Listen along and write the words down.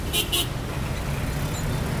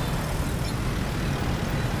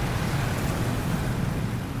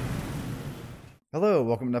Hello,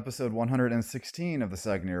 welcome to episode 116 of the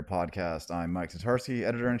Sagneer podcast. I'm Mike Tatarski,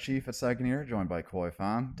 editor-in-chief at Sagneer, joined by Koi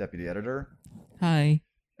Fan, deputy editor, Hi.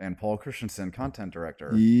 and Paul Christensen, content director.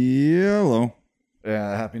 Hello.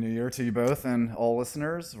 Yeah, Happy New Year to you both and all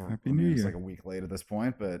listeners. Happy New It's Year. like a week late at this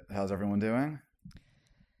point, but how's everyone doing?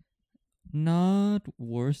 Not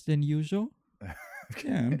worse than usual.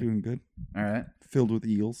 Yeah, I'm doing good. All right. Filled with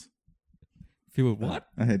eels. Feel what?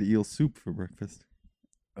 I had eel soup for breakfast.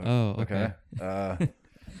 Oh, okay.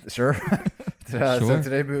 Sure. So Sure.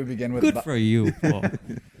 today we begin with Good for you, Paul.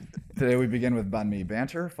 Today we begin with Banh Mi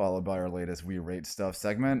Banter, followed by our latest We Rate Stuff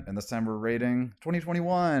segment, and this time we're rating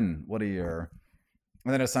 2021. What a year.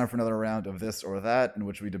 And then it's time for another round of this or that, in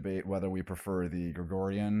which we debate whether we prefer the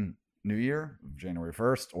Gregorian New Year, January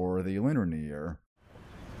 1st, or the Lunar New Year.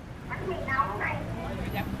 Bánh mì nóng đây.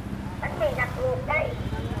 Bánh mì đặt ruột đây.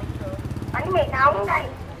 Bánh mì nóng đây.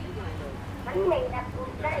 Bánh mì đặt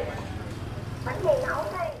ruột đây. Bánh mì nóng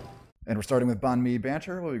đây. And we're starting with Banh Mi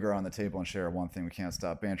Banter, where we go around the table and share one thing we can't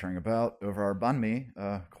stop bantering about over our Banh Mi.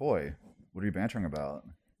 Koi, what are you bantering about?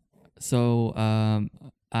 So,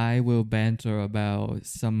 I will banter about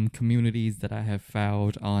some communities that I have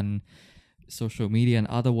found on social media and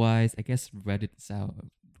otherwise. I guess Reddit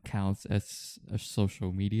counts as a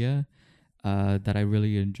social media that I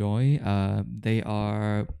really enjoy. They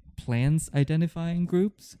are plants identifying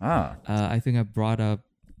groups. I think I brought up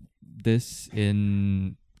this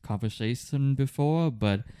in conversation before,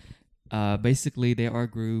 but basically there are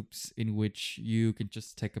groups in which you can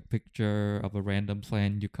just take a picture of a random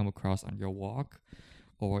plant you come across on your walk,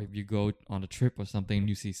 or if you go on a trip or something,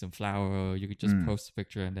 you see some flower, you could just post a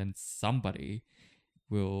picture and then somebody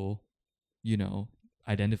will,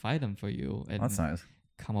 identify them for you and That's nice.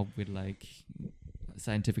 come up with like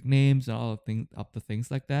scientific names and all of the things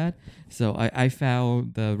like that. So I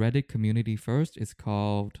found the Reddit community first. It's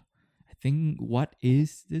called, I think, What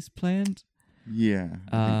Is This Plant? Yeah.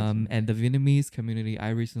 I think And the Vietnamese community I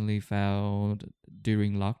recently found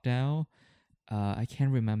during lockdown. I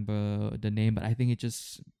can't remember the name, but I think it's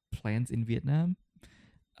just plants in Vietnam.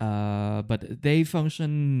 But they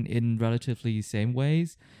function in relatively same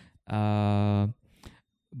ways.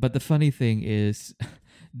 But the funny thing is,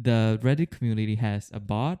 the Reddit community has a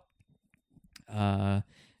bot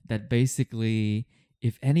that basically,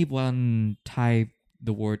 if anyone type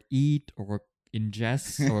the word eat or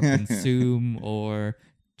ingest or consume or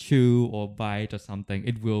chew or bite or something,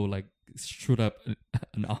 it will like shoot up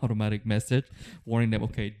an automatic message warning them,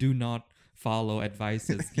 okay, do not follow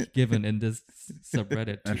advices given in this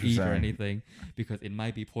subreddit to eat or Interesting. anything because it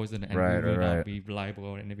might be poison and Right, will right. not be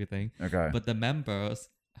reliable and everything. Okay. But the members,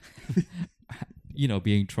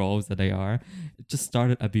 being trolls that they are, just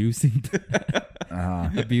started abusing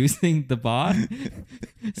abusing the bot.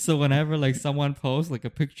 So whenever like someone posts like a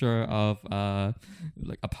picture of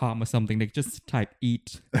like a palm or something, they just type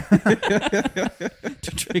eat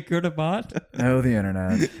to trigger the bot. Oh, the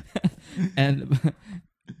internet.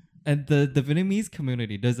 And the Vietnamese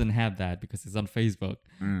community doesn't have that because it's on Facebook.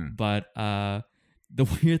 But the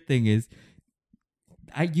weird thing is,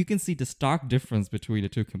 you can see the stark difference between the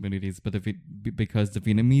two communities, but because the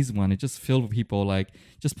Vietnamese one, it's just filled with people like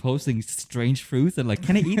just posting strange fruits and like,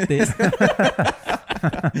 can I eat this?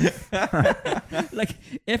 Like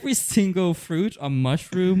every single fruit or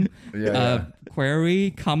mushroom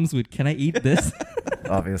query comes with, can I eat this?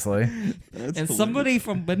 Obviously. that's And somebody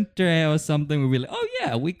from Bentre or something will be like, oh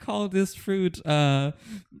yeah, we call this fruit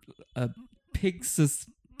pig's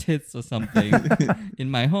tits or something in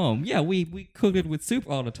my home. Yeah, we cook it with soup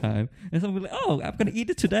all the time. And someone will be like, oh, I'm gonna eat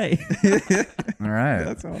it today. All right.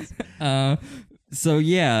 That's awesome. So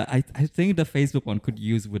yeah, I think the Facebook one could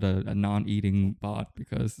use with a non-eating bot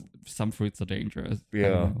because some fruits are dangerous. I don't Yeah.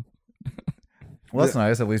 know. Well, that's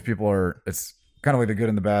nice. At least people are, it's kind of like the good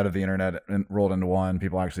and the bad of the internet rolled into one,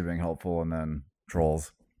 people actually being helpful, and then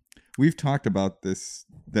trolls. We've talked about that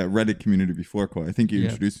Reddit community before, Cole. I think you Yeah.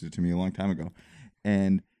 introduced it to me a long time ago.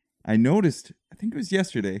 And I noticed, I think it was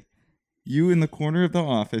yesterday, you in the corner of the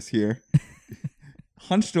office here,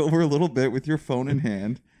 hunched over a little bit with your phone in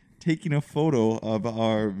hand, taking a photo of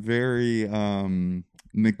our very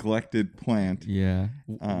neglected plant. Yeah,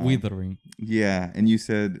 withering. Yeah, and you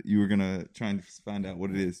said you were gonna try and find out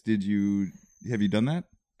what it is. Have you done that?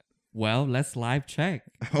 Well, let's live check.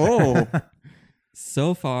 Oh,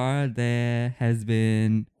 So far, there has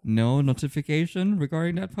been no notification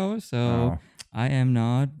regarding that post, so Oh. I am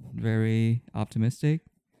not very optimistic.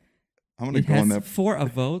 I'm gonna It go on has that. 4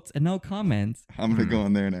 votes and no comments. I'm gonna go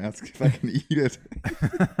in there and ask if I can eat it.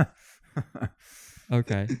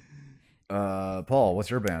 Okay. Paul, what's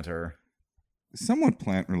your banter? Somewhat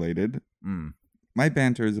plant related. my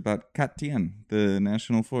banter is about Cat Tien, the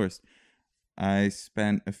national forest. I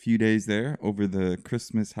spent a few days there over the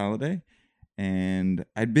Christmas holiday, and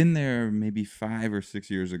I'd been there maybe 5 or 6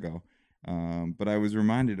 years ago. But I was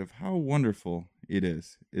reminded of how wonderful it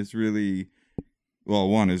is. It's really, well,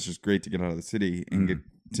 one, it's just great to get out of the city and get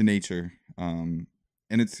to nature. And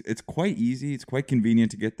it's quite easy. It's quite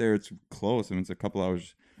convenient to get there. It's close. I mean, it's a couple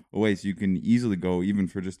hours away, so you can easily go even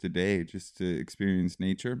for just a day just to experience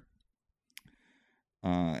nature.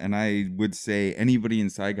 And I would say anybody in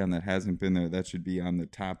Saigon that hasn't been there, that should be on the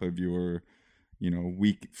top of your,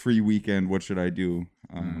 free weekend. What should I do?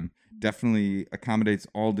 Definitely accommodates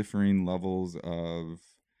all differing levels of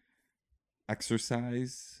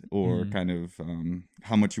exercise or kind of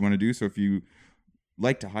how much you want to do. So if you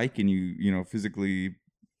like to hike and you physically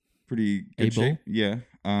pretty good Able? shape, yeah,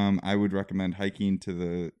 I would recommend hiking to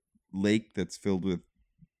the lake that's filled with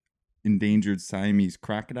endangered Siamese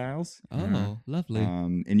crocodiles. Oh, lovely.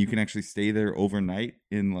 And you can actually stay there overnight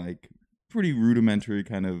in like pretty rudimentary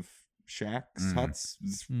kind of shacks, huts.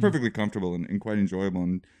 It's perfectly comfortable and quite enjoyable,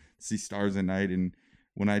 and see stars at night. And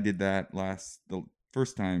when I did that the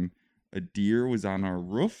first time, a deer was on our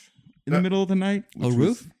roof in the middle of the night. A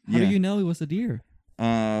roof? How do you know it was a deer?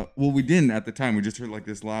 Well, we didn't at the time. We just heard like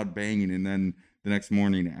this loud banging, and then the next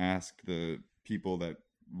morning asked the people that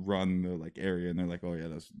run the like area, and they're like, "Oh yeah,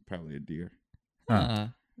 that's probably a deer."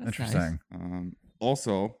 That's Interesting. nice.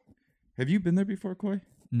 Also, have you been there before, Coy?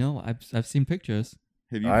 No, I've seen pictures.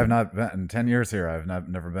 Have you? I have been? not been in 10 years here. I've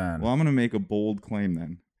never been. Well, I'm gonna make a bold claim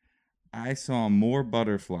then. I saw more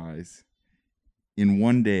butterflies in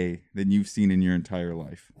one day than you've seen in your entire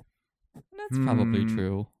life. That's probably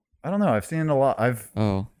true. I don't know. I've seen a lot.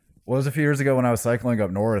 Oh, Well, it was a few years ago when I was cycling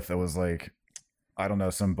up north. It was like, I don't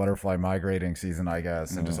know, some butterfly migrating season, I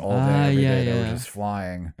guess, and just all day, every day, they were yeah. just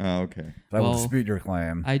flying. Oh, okay. So I will Well, dispute your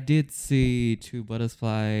claim. I did see 2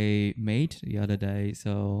 butterfly mate the other day,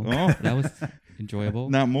 so Oh. that was enjoyable.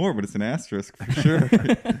 Not more, but it's an asterisk for sure.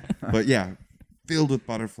 But yeah, filled with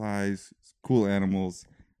butterflies, cool animals.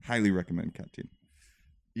 Highly recommend Cat Tien.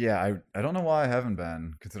 Yeah, I don't know why I haven't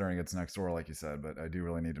been, considering it's next door, like you said, but I do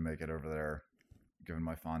really need to make it over there, given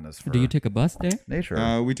my fondness for Do you take a bus there?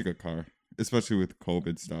 nature. We took a car, especially with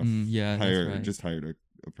COVID stuff. Yeah, that's right. Just hired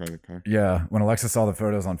a private car. Yeah, when Alexa saw the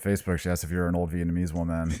photos on Facebook, she asked if you're an old Vietnamese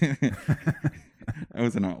woman. I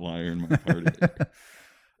was an outlier in my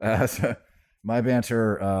party. So my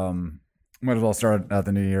banter might as well start out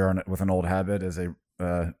the new year with an old habit, is a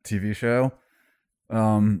TV show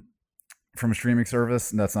from a streaming service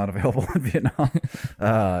that's not available in Vietnam.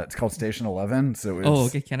 It's called Station 11. So it's, Oh,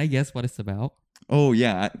 okay. Can I guess what it's about? Oh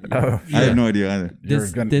yeah, Oh, I have no idea either. You're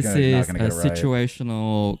This gonna- this not is gonna a get it right.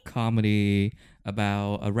 situational comedy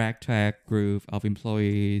about a ragtag group of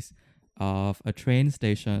employees of a train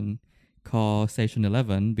station called Station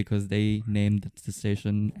 11 because they named the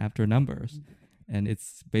station after numbers, and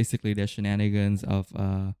it's basically their shenanigans of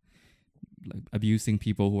like abusing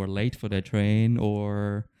people who are late for their train,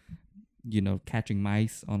 or catching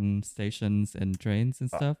mice on stations and trains and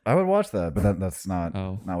stuff. I would watch that, but that's not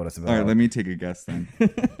not what it's about. All right, let me take a guess then.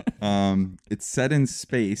 It's set in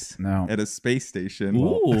space No. at a space station,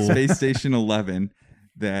 Ooh. Space Station 11,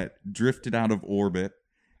 that drifted out of orbit,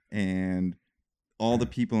 and all the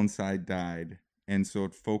people inside died. And so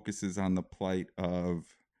it focuses on the plight of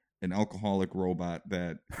an alcoholic robot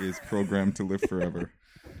that is programmed to live forever.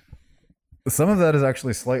 Some of that is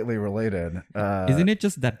actually slightly related. Isn't it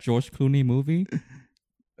just that George Clooney movie?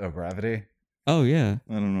 Oh, Gravity? Oh yeah.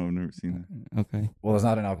 I don't know. I've never seen that. Okay. Well, it's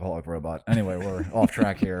not an alcoholic robot. Anyway, we're off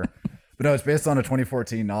track here. But no, it's based on a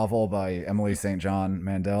 2014 novel by Emily St. John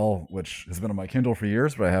Mandel, which has been on my Kindle for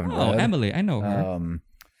years, but I haven't Oh, read. Emily, I know her.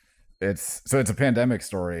 It's a pandemic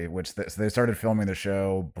story, which they started filming the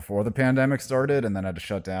show before the pandemic started, and then had to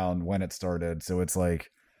shut down when it started. So it's like,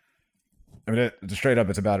 I mean, straight up,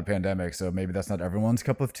 it's about a pandemic. So maybe that's not everyone's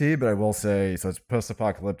cup of tea, but I will say, so it's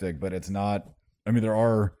post-apocalyptic, but it's not. I mean, there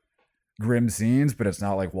are grim scenes, but it's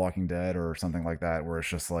not like Walking Dead or something like that, where it's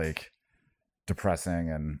just like depressing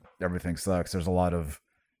and everything sucks. There's a lot of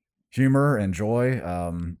humor and joy.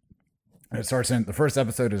 It starts in the first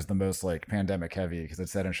episode is the most like pandemic heavy because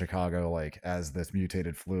it's set in Chicago, like as this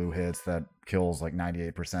mutated flu hits that kills like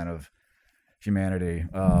 98% of humanity.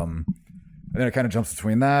 And then it kind of jumps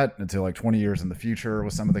between that into like 20 years in the future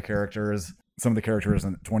with some of the characters. Some of the characters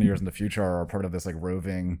in 20 years in the future are part of this like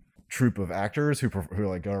roving troupe of actors who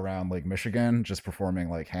like go around like Michigan just performing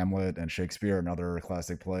like Hamlet and Shakespeare and other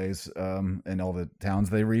classic plays in all the towns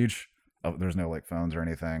they reach. Oh, there's no like phones or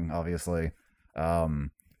anything, obviously.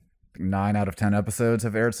 9 out of 10 episodes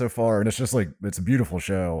have aired so far, and it's just like it's a beautiful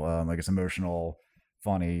show. Like it's emotional,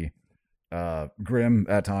 funny, grim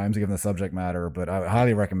at times given the subject matter, but I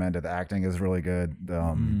highly recommend it. The acting is really good.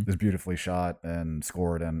 It's beautifully shot and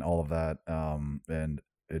scored and all of that. And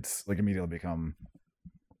it's like immediately become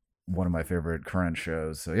one of my favorite current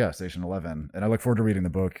shows. So yeah, Station 11. And I look forward to reading the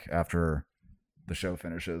book after the show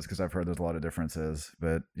finishes because I've heard there's a lot of differences.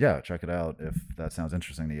 But yeah, check it out if that sounds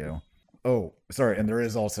interesting to you. Oh, sorry. And there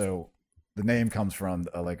is also, the name comes from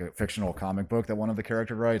like a fictional comic book that one of the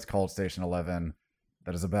characters writes called Station 11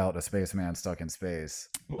 that is about a spaceman stuck in space.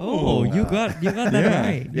 Oh, you got that Yeah.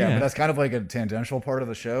 right. Yeah, but that's kind of like a tangential part of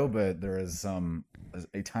the show, but there is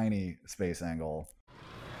a tiny space angle.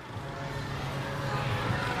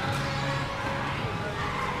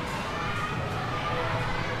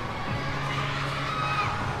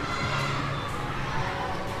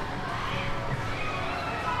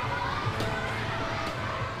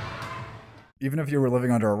 Even if you were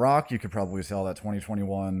living under a rock, you could probably tell that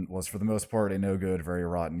 2021 was, for the most part, a no good, very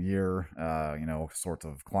rotten year. Sorts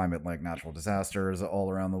of climate-like natural disasters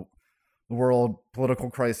all around the world,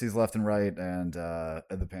 political crises left and right, and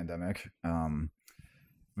the pandemic.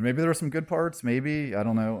 Maybe there were some good parts. Maybe, I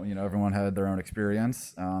don't know. Everyone had their own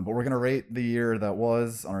experience. But we're gonna rate the year that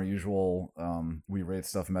was on our usual we rate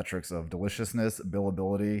stuff metrics of deliciousness,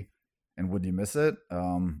 billability, and would you miss it.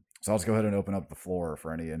 So I'll just go ahead and open up the floor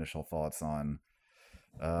for any initial thoughts on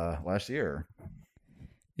last year.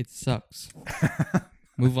 It sucks.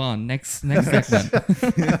 Move on. Next segment.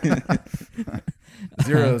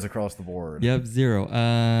 Zeros across the board. Yep,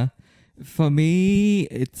 0. For me,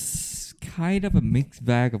 it's kind of a mixed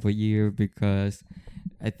bag of a year because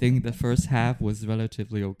I think the first half was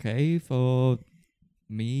relatively okay for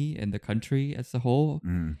me and the country as a whole.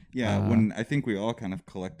 Yeah, when I think we all kind of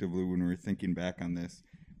collectively, when we were thinking back on this,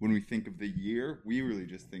 when we think of the year, we really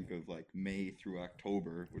just think of like May through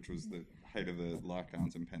October, which was the height of the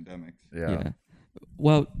lockdowns and pandemics. Yeah.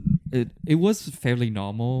 Well, it was fairly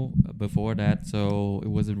normal before that, so it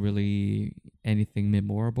wasn't really anything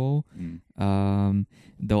memorable.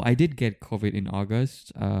 Though I did get COVID in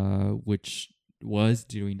August, which was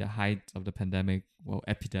during the height of the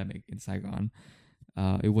epidemic in Saigon.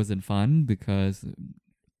 It wasn't fun because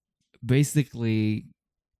basically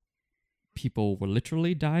people were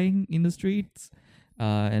literally dying in the streets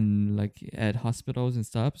and like at hospitals and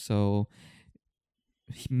stuff. So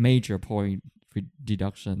major point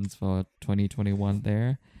deductions for 2021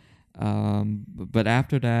 there. But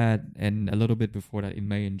after that, and a little bit before that in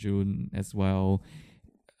May and June as well,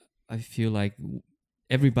 I feel like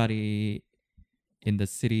everybody in the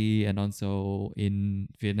city and also in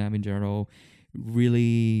Vietnam in general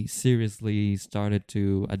really seriously started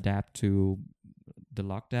to adapt to the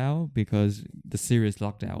lockdown because the serious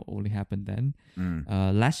lockdown only happened then.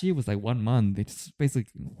 Last year was like 1 month. It's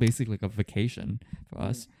basically like a vacation for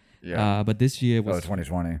us. Yeah. But this year was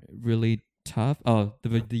 2020. really tough. Oh,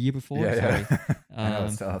 the year before. Yeah. Sorry. I know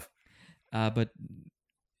it's tough. But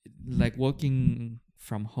like working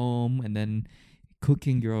from home and then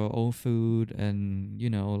cooking your own food and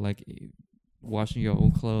like washing your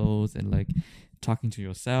own clothes and like talking to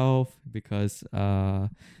yourself because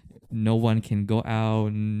no one can go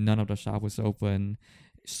out, none of the shop was open,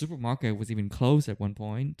 supermarket was even closed at one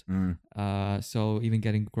point. So even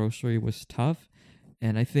getting grocery was tough.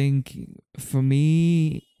 And I think for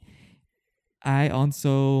me, I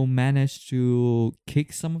also managed to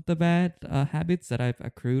kick some of the bad habits that I've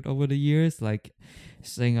accrued over the years, like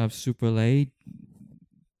staying up super late,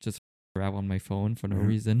 just out on my phone for no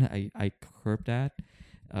reason. I curbed that,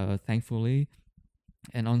 thankfully.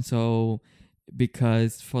 And also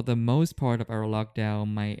because for the most part of our lockdown,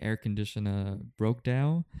 my air conditioner broke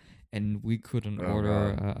down and we couldn't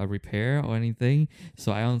order a repair or anything.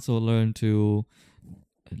 So I also learned to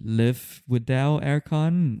live without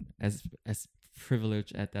aircon, as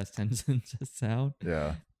privileged as that sentence just sound.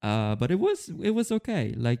 Yeah. But it was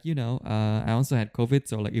okay. Like, I also had COVID,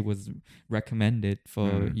 so like it was recommended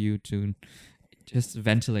for you to just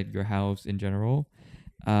ventilate your house in general.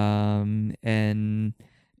 And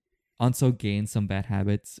also gain some bad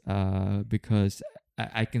habits because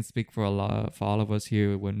I can speak for all of us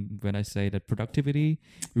here when I say that productivity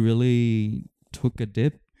really took a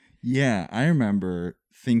dip. Yeah, I remember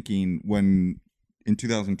thinking when in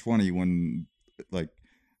 2020 when like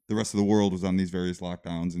the rest of the world was on these various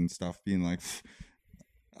lockdowns and stuff, being like,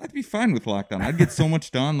 I'd be fine with lockdown. I'd get so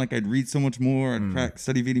much done. Like I'd read so much more. I'd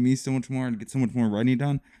study Vietnamese so much more. I'd get so much more writing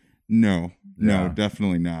done. No,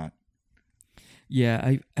 definitely not.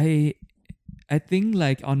 Yeah, I think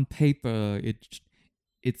like on paper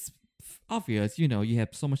it's obvious. You have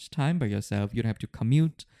so much time by yourself. You don't have to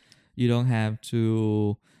commute. You don't have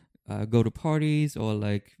to go to parties or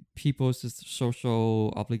like people's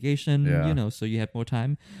social obligation, Yeah. so you have more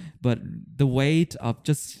time. But the weight of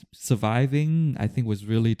just surviving, I think, was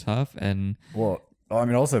really tough. And Well,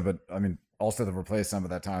 also to replace some of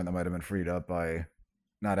that time that might have been freed up by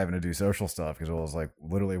not having to do social stuff, because it was like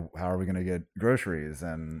literally, how are we going to get groceries?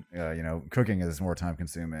 And cooking is more time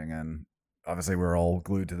consuming, and obviously we're all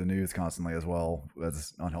glued to the news constantly as well.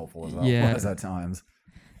 That's unhelpful as well Yeah. as at times.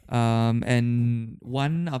 And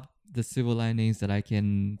one of the silver linings that I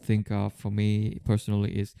can think of for me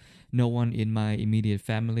personally is no one in my immediate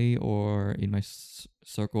family or in my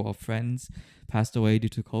circle of friends passed away due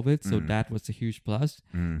to COVID. So that was a huge plus.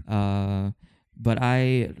 But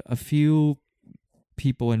a few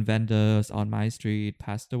people and vendors on my street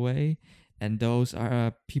passed away. And those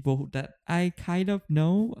are people that I kind of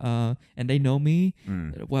know, and they know me,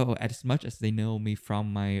 well, as much as they know me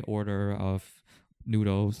from my order of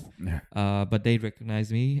noodles. Yeah. But they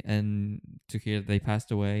recognize me, and to hear they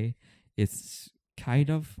passed away, it's kind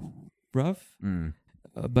of rough.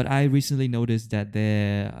 But I recently noticed that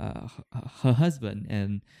her husband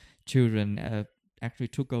and children actually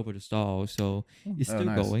took over the stall, so it's still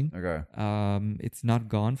nice. going. Okay. It's not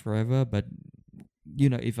gone forever, but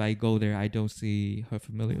if I go there, I don't see her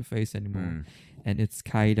familiar face anymore, and it's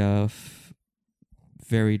kind of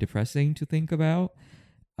very depressing to think about.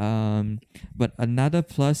 But another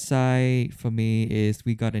plus side for me is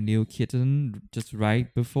we got a new kitten just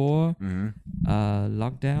right before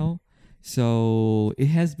lockdown, so it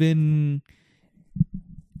has been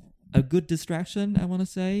a good distraction, I want to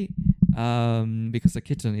say, because a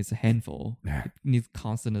kitten is a handful. It needs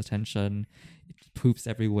constant attention. It poops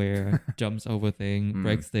everywhere, jumps over things,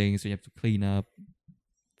 breaks things, so you have to clean up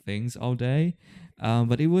things all day.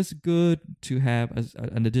 But it was good to have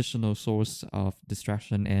an additional source of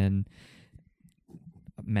distraction and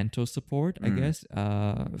mental support, I guess,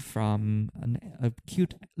 from a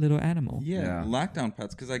cute little animal. Yeah. Lockdown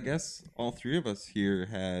pets, because I guess all three of us here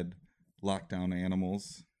had lockdown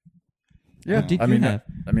animals. Yeah, What did you have?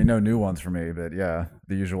 No new ones for me, but yeah,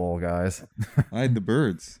 the usual guys. I had the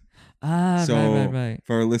birds. So, right.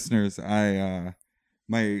 For our listeners, I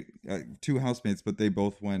my two housemates, but they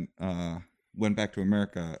both went back to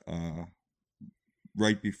America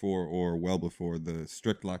right before or well before the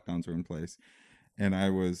strict lockdowns were in place, and I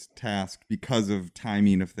was tasked because of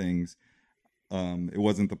timing of things. It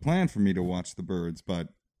wasn't the plan for me to watch the birds, but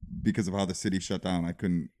because of how the city shut down, I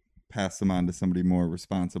couldn't pass them on to somebody more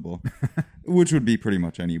responsible, which would be pretty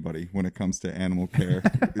much anybody when it comes to animal care.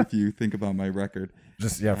 If you think about my record,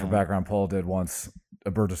 Just for background, Paul did once.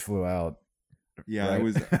 A bird just flew out. yeah,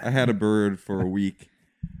 Right. I had a bird for a week.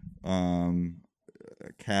 A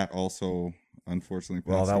cat also unfortunately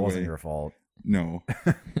passed Well, that away. wasn't your fault. No.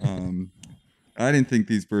 I didn't think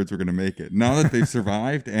these birds were going to make it. Now that they've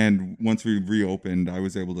survived, and once we reopened, I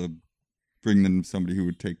was able to bring them somebody who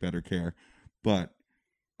would take better care. But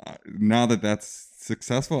now that that's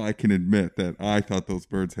successful, I can admit that I thought those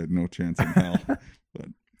birds had no chance in hell. but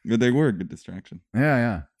they were a good distraction.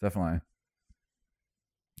 Yeah, definitely.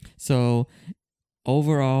 So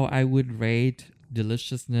overall, I would rate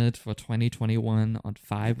deliciousness for 2021 on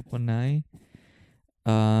 5.9.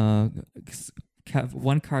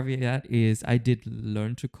 One caveat is I did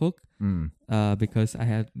learn to cook because I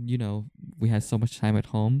had, we had so much time at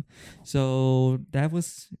home. So that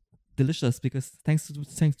was delicious because thanks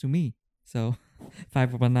to me. So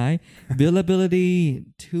 5.9. Buildability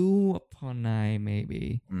 2.9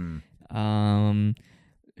 maybe.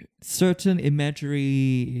 Certain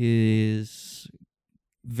imagery is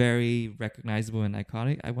very recognizable and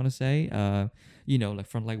iconic, I want to say. Like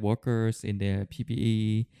frontline workers in their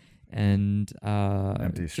PPE and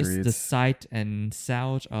Empty just the streets. sight and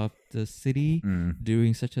sound of the city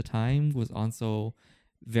during such a time was also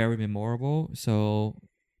very memorable. So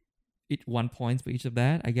it 1 point for each of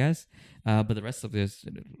that, I guess. But the rest of this,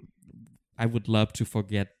 I would love to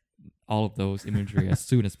forget all of those imagery as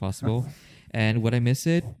soon as possible. And would I miss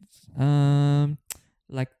it?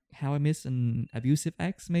 Like how I miss an abusive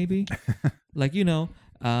ex, maybe. Like,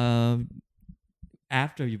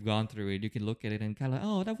 after you've gone through it, you can look at it and kind of like,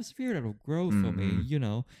 oh, that was a period of growth for me.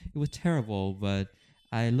 It was terrible, but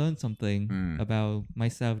I learned something about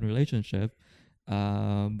myself in relationship.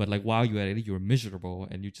 But like while you're at it, you're miserable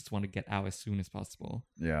and you just want to get out as soon as possible.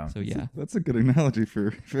 Yeah. So yeah. That's a good analogy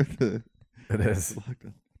for the It is.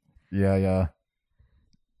 lockdown. Yeah.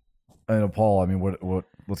 I know, Paul. I mean, what?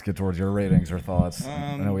 Let's get towards your ratings or thoughts.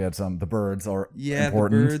 I know we had some. The birds are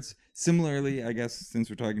important. The birds. Similarly, I guess since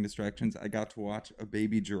we're talking distractions, I got to watch a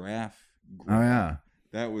baby giraffe grow. Oh yeah.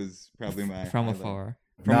 That was probably my From highlight. afar.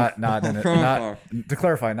 not from not afar. to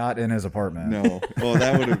clarify, not in his apartment. No. Oh,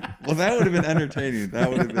 that would have been entertaining. That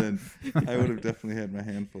would have been. I would have definitely had my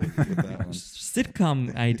handful with that one.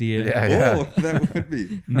 Sitcom idea. Yeah, yeah. Oh, that would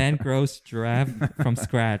be. Man grows giraffe from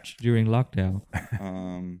scratch during lockdown.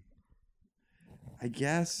 I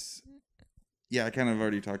guess. Yeah, I kind of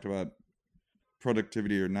already talked about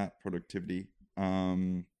productivity or not productivity.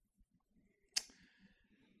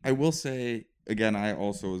 I will say again, I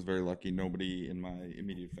also was very lucky. Nobody in my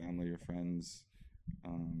immediate family or friends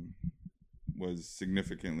was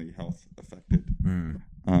significantly health affected.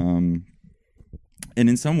 And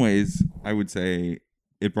in some ways, I would say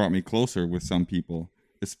it brought me closer with some people,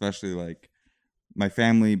 especially like my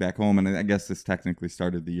family back home. And I guess this technically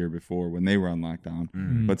started the year before when they were on lockdown,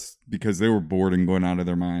 but because they were bored and going out of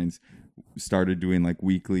their minds, started doing like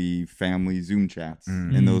weekly family Zoom chats,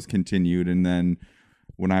 and those continued. And then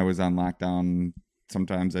when I was on lockdown,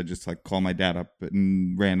 sometimes I just like call my dad up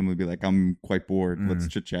and randomly be like, I'm quite bored. Let's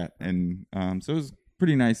chit chat. And so it was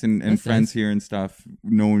pretty nice. And That's friends nice. here and stuff,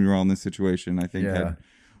 knowing we're all in this situation, I think had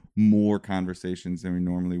more conversations than we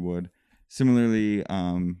normally would. Similarly,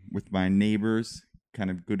 with my neighbors,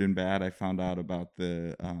 kind of good and bad, I found out about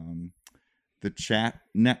the chat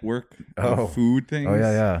network of food things. Oh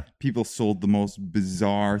yeah. People sold the most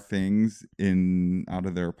bizarre things out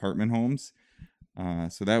of their apartment homes.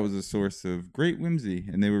 So that was a source of great whimsy,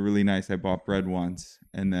 and they were really nice. I bought bread once,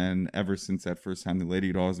 and then ever since that first time, the lady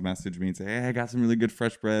would always message me and say, "Hey, I got some really good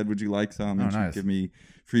fresh bread. Would you like some?" And she'd give me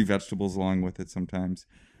free vegetables along with it sometimes.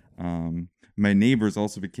 My neighbors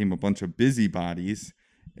also became a bunch of busybodies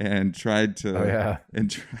and tried to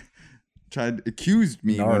accused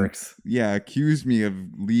me accused me of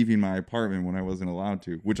leaving my apartment when I wasn't allowed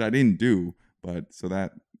to, which I didn't do. But so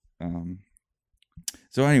that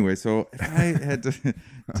so anyway, so if I had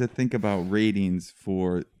to think about ratings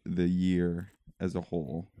for the year as a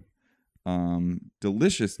whole,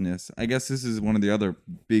 deliciousness, I guess this is one of the other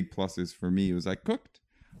big pluses for me, was I cooked.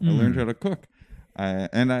 I learned how to cook.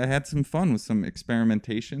 And I had some fun with some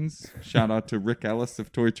experimentations. Shout out to Rick Ellis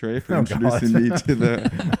of Toy Tray for introducing me to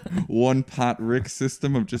the one pot Rick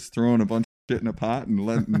system of just throwing a bunch of shit in a pot and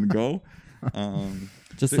letting them go.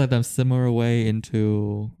 Just let them simmer away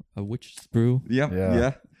into a witch brew. Yep,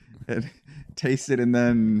 yeah. And taste it and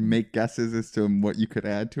then make guesses as to what you could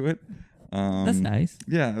add to it. That's nice.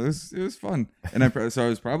 Yeah, it was fun. And so I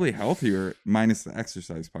was probably healthier minus the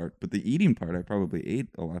exercise part, but the eating part I probably ate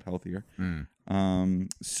a lot healthier.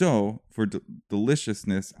 So for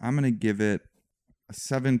deliciousness, I'm gonna give it a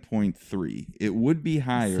 7.3. It would be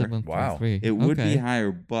higher. 7.3. It would be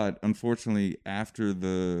higher, but unfortunately, after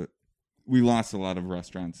we lost a lot of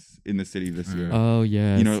restaurants in the city this year. Oh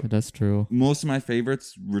yeah, that's true. Most of my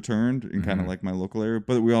favorites returned in kind of like my local area,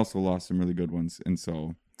 but we also lost some really good ones, and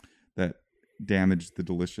so that damaged the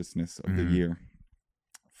deliciousness of the year.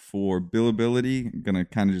 For billability, I'm gonna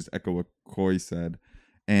kind of just echo what Coy said,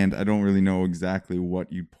 and I don't really know exactly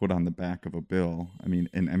what you put on the back of a bill. I mean,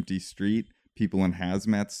 an empty street, people in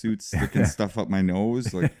hazmat suits sticking stuff up my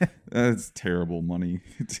nose, like that's terrible money.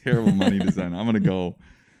 Terrible money design. I'm gonna go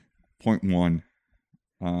 0.1.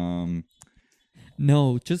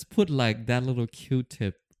 No, just put like that little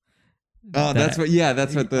Q-tip. Oh, that's what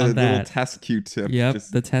the little test Q-tip. Yep,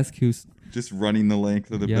 the test Q. Just running the length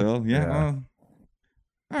of the bill. Yeah. Well,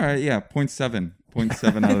 all right. Yeah. 0.7.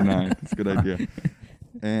 0.7 out of 9. That's a good idea.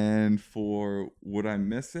 And for would I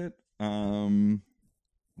miss it? No,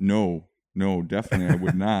 definitely I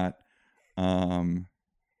would not.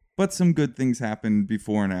 But some good things happened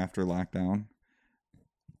before and after lockdown.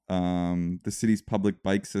 The city's public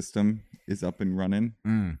bike system is up and running.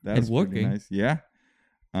 That's working. Nice. Yeah.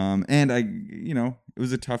 And it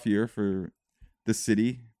was a tough year for the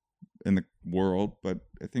city and the world, but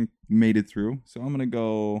I think made it through. So I'm going to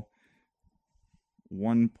go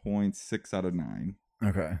 1.6 out of 9.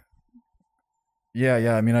 Okay.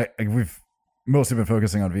 Yeah. I mean, we've mostly been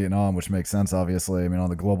focusing on Vietnam, which makes sense, obviously. I mean, on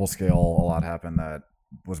the global scale, a lot happened that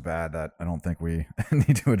was bad that I don't think we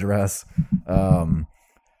need to address. You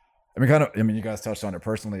guys touched on it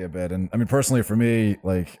personally a bit. And I mean, personally for me,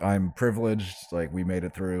 like I'm privileged, like we made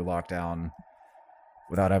it through lockdown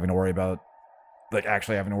without having to worry about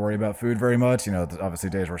food very much. Obviously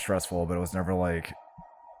days were stressful, but it was never like,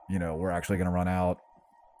 we're actually going to run out.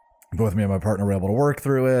 Both me and my partner were able to work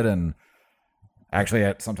through it, and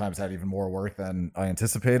actually sometimes had even more work than I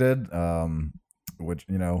anticipated, which,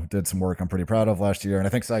 did some work I'm pretty proud of last year. And I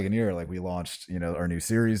think second year, like we launched, our new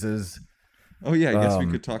series is, oh yeah, I guess we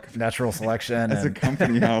could talk Natural Selection as a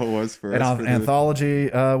company how it was for us. And Anthology,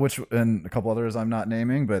 which and a couple others I'm not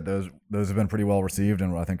naming, but those have been pretty well received,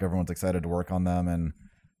 and I think everyone's excited to work on them. And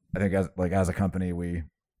I think as a company, we,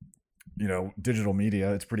 digital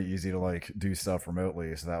media, it's pretty easy to like do stuff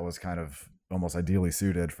remotely. So that was kind of almost ideally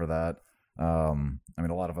suited for that. I mean,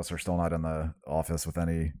 a lot of us are still not in the office with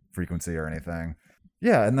any frequency or anything.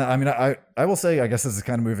 Yeah. And I mean, I will say, I guess this is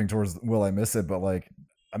kind of moving towards will I miss it, but like,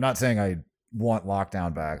 I'm not saying I want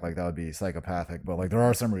lockdown back. Like that would be psychopathic, but like there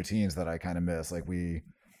are some routines that I kind of miss. Like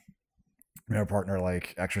our partner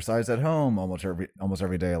like exercised at home almost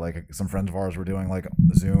every day. Like some friends of ours were doing like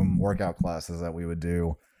Zoom workout classes that we would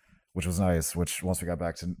do, which was nice. Which once we got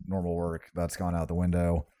back to normal work, that's gone out the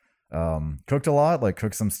window. Cooked a lot, like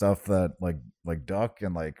cooked some stuff that like duck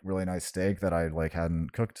and like really nice steak that I like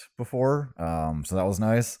hadn't cooked before. So that was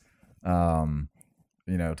nice.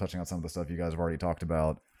 Touching on some of the stuff you guys have already talked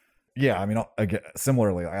about. Yeah, I mean,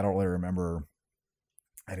 similarly, I don't really remember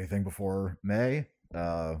anything before May,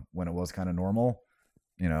 when it was kind of normal.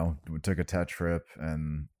 We took a TED trip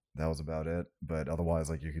and that was about it. But otherwise,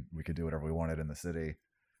 like we could do whatever we wanted in the city.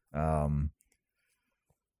 So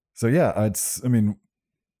yeah, I don't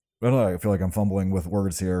know. I feel like I'm fumbling with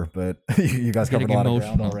words here, but you guys covered a lot of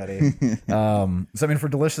ground already. So I mean, for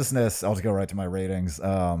deliciousness, I'll just go right to my ratings.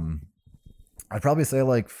 I'd probably say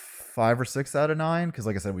like 5 or 6 out of 9 because,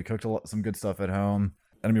 like I said, we cooked some good stuff at home,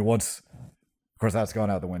 and I mean, of course, that's gone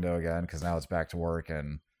out the window again because now it's back to work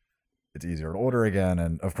and it's easier to order again.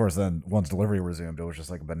 And of course, then once delivery resumed, it was just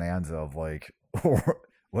like a bonanza of like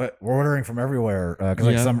we're ordering from everywhere because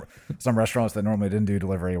like some restaurants that normally didn't do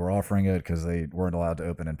delivery were offering it because they weren't allowed to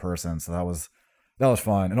open in person. So that was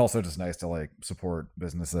fun, and also just nice to like support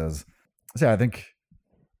businesses. So yeah, I think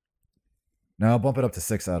now I'll bump it up to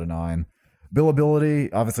 6 out of 9. Billability,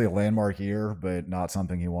 obviously a landmark year, but not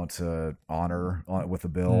something you want to honor with a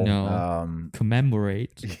bill. No,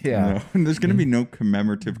 commemorate. Yeah, no, there's gonna be no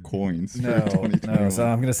commemorative coins. No. So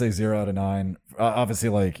I'm gonna say 0 out of 9. Obviously,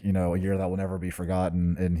 like a year that will never be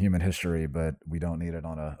forgotten in human history, but we don't need it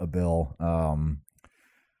on a bill.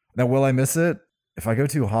 Now, will I miss it? If I go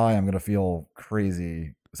too high, I'm gonna feel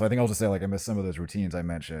crazy. So I think I'll just say like I miss some of those routines I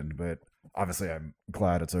mentioned, but obviously I'm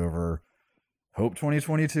glad it's over. Hope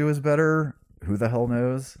 2022 is better. Who the hell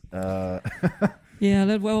knows? Yeah,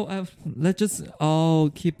 let's just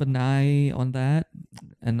all keep an eye on that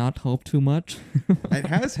and not hope too much. It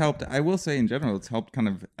has helped. I will say in general, it's helped kind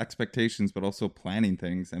of expectations, but also planning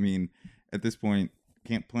things. I mean, at this point,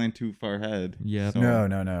 can't plan too far ahead. Yeah. So.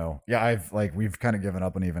 No. Yeah, we've kind of given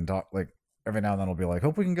up on even talk. Like every now and then we'll be like,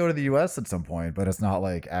 hope we can go to the U.S. at some point, but it's not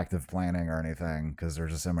like active planning or anything because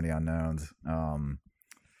there's just so many unknowns.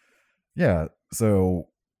 Yeah. So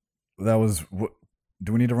that was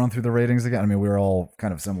do we need to run through the ratings again? I mean, we were all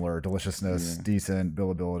kind of similar. Deliciousness, decent.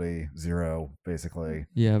 Billability, 0, basically.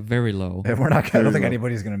 Yeah, very low. And I don't think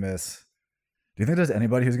anybody's going to miss. Do you think there's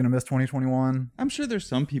anybody who's going to miss 2021? I'm sure there's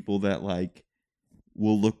some people that like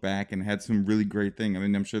will look back and had some really great thing. I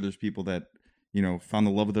mean, I'm sure there's people that, found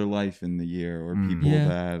the love of their life in the year, or people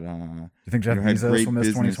that do you think Jeff Bezos will miss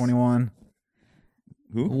 2021?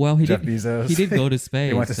 Who? Well, Jeff Bezos. He did go to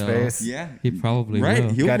space. He went to space. Yeah, he probably right.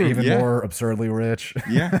 will. Got even more absurdly rich.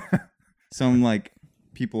 Yeah, some like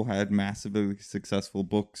people had massively successful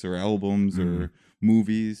books or albums or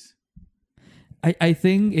movies. I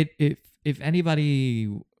think if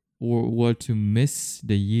anybody were to miss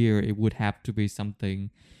the year, it would have to be something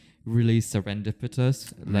really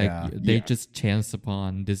serendipitous, like they just chanced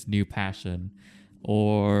upon this new passion,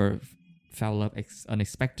 or fell up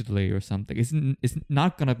unexpectedly or something. It's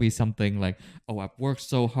not gonna be something like, oh, I've worked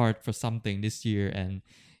so hard for something this year and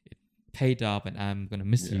it paid off and I'm gonna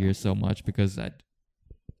miss the year so much, because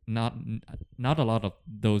not a lot of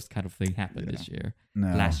those kind of things happened this year.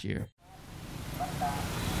 Last year.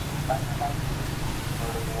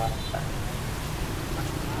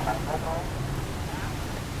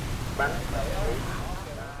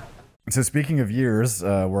 So speaking of years,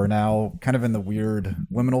 we're now kind of in the weird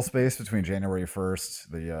liminal space between January 1st,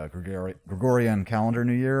 the Gregorian calendar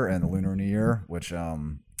New Year, and the Lunar New Year, which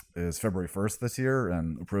is February 1st this year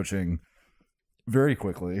and approaching very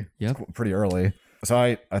quickly. Yep. It's pretty early. So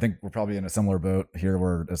I think we're probably in a similar boat here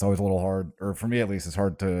where it's always a little hard, or for me at least, it's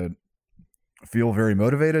hard to feel very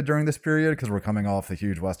motivated during this period because we're coming off the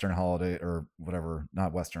huge Western holiday, or whatever,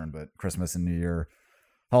 not Western, but Christmas and New Year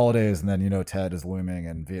holidays, and then TED is looming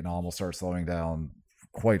and Vietnam will start slowing down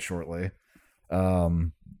quite shortly.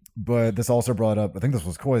 But this also brought up, I think this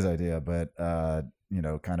was Koi's idea, but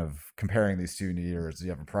kind of comparing these two New Years. Do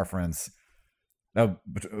you have a preference? Now,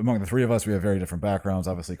 among the three of us, we have very different backgrounds.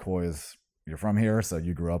 Obviously, you're from here, so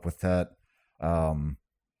you grew up with TED.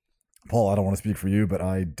 Paul, I don't want to speak for you, but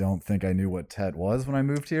I don't think I knew what Tet was when I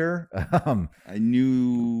moved here. I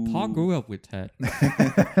knew. Paul grew up with Tet.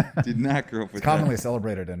 Did not grow up with It's commonly that.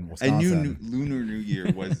 celebrated in I Wisconsin. knew Lunar New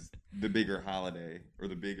Year was the bigger holiday or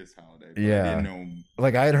the biggest holiday. But Yeah. I didn't know.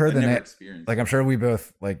 Like I had heard I the never name. experienced. Like I'm sure we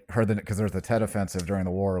both like heard the because there was the Tet Offensive during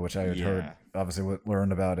the war, which I had heard Yeah. obviously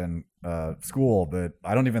learned about in school, but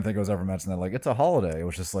I don't even think it was ever mentioned that like it's a holiday. It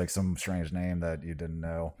was just like some strange name that you didn't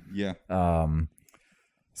know. Yeah.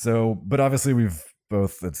 So, but obviously we've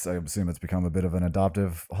both. I assume it's become a bit of an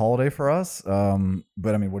adoptive holiday for us.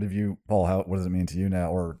 But I mean, what have you, Paul? What does it mean to you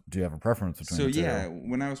now, or do you have a preference between So the two? yeah,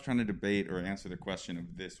 when I was trying to debate or answer the question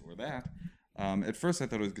of this or that, at first I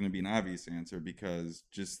thought it was going to be an obvious answer because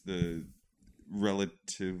just the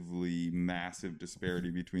relatively massive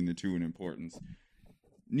disparity between the two in importance.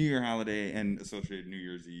 New Year holiday and associated New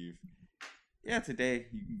Year's Eve. Yeah, it's a day.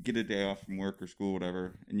 You get a day off from work or school,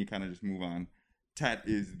 whatever, and you kind of just move on. Tet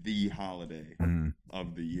is the holiday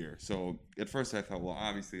of the year. So at first I thought, well,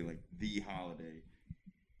 obviously, like the holiday,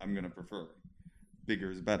 I'm going to prefer.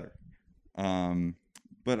 Bigger is better.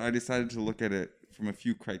 But I decided to look at it from a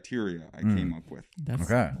few criteria I came up with. That's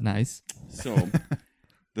Okay. nice. So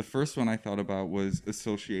the first one I thought about was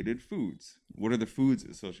associated foods. What are the foods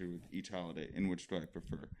associated with each holiday, and which do I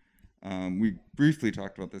prefer? We briefly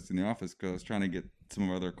talked about this in the office because I was trying to get some of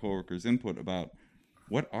our other coworkers' input about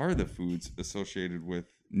what are the foods associated with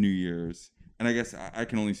New Year's. And I guess I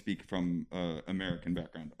can only speak from American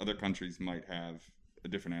background. Other countries might have a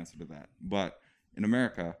different answer to that. But in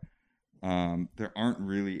America, there aren't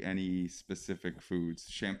really any specific foods.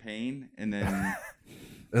 Champagne, and then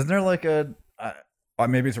Isn't there like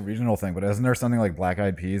maybe it's a regional thing, but isn't there something like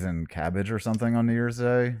black-eyed peas and cabbage or something on New Year's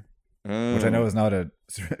Day? Which I know is not a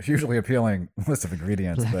hugely appealing list of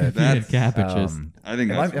ingredients, but Black cabbages. I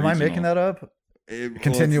think am I making that up?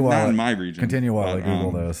 Continue while not I- in my region. continue while I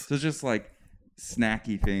Google this. So it's just like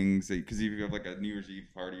snacky things, because if you have like a New Year's Eve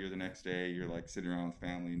party or the next day, you're like sitting around with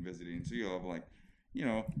family and visiting, so you'll have like,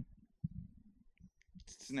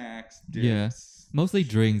 snacks, dips. Yeah. Mostly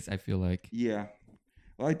drinks, I feel like. Yeah.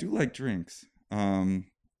 Well, I do like drinks. For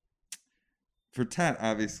Tet,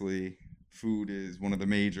 obviously, food is one of the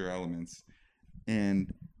major elements.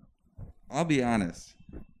 And I'll be honest,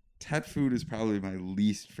 Tet food is probably my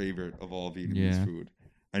least favorite of all Vietnamese Yeah. food.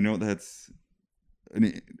 I know I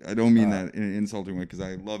don't mean that in an insulting way because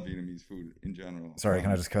I love Vietnamese food in general. Sorry,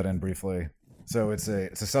 can I just cut in briefly? So it's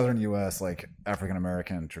a southern U.S. like African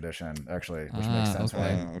American tradition, actually, which makes sense,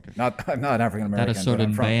 okay. right? Okay. I'm not African American. That a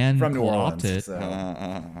certain band from New Orleans.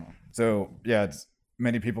 plotted. So yeah, it's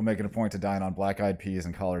many people make it a point to dine on black-eyed peas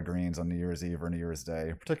and collard greens on New Year's Eve or New Year's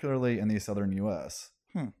Day, particularly in the southern U.S.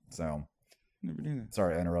 Huh. So Never knew that.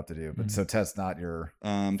 sorry, I interrupted you, but so Tet's not your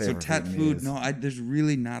So favorite Tet food, Vietnamese. no, there's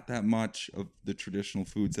really not that much of the traditional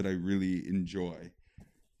foods that I really enjoy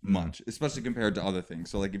much, especially compared to other things.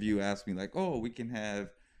 So like if you ask me like, oh, we can have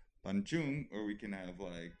banh chung or we can have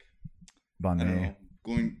like, banh I don't mi.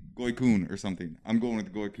 know, goi kun or something. I'm going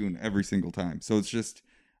with goi kun every single time. So it's just,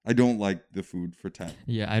 I don't like the food for Tet.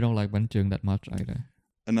 Yeah, I don't like bánh chưng that much either.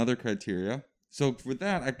 Another criteria. So for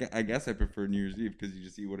that, I guess I prefer New Year's Eve because you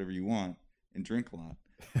just eat whatever you want and drink a lot.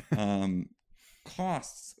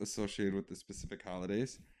 Costs associated with the specific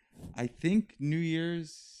holidays. I think New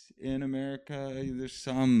Year's in America, there's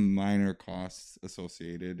some minor costs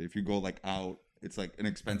associated. If you go like out, it's like an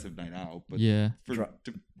expensive night out. But Yeah.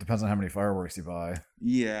 Depends on how many fireworks you buy.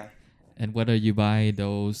 yeah. And whether you buy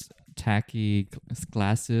those tacky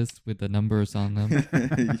glasses with the numbers on them.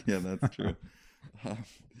 Yeah, that's true.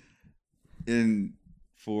 And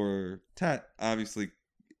for Tet, obviously,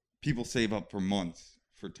 people save up for months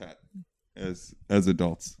for Tet as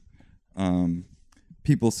adults.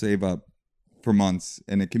 People save up for months,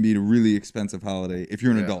 and it can be a really expensive holiday. If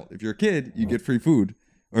you're an Yeah. adult, if you're a kid, you get free food,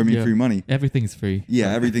 or Yeah. free money. Everything's free.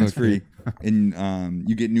 Yeah, everything's Okay. free, and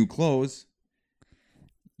you get new clothes.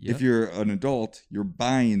 Yep. If you're an adult, you're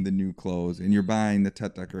buying the new clothes and you're buying the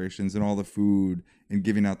Tet decorations and all the food and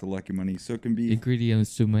giving out the lucky money. So it can be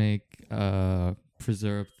Ingredients to make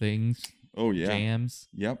preserved things, oh yeah, jams.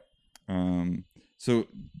 yep. So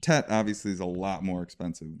Tet obviously is a lot more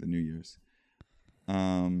expensive than New Year's.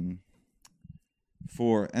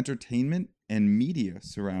 For entertainment and media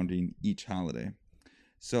surrounding each holiday.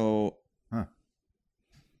 So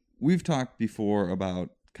we've talked before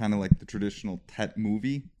about kind of like the traditional Tet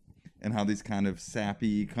movie and how these kind of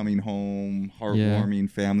sappy, coming home, heartwarming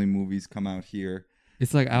family movies come out here.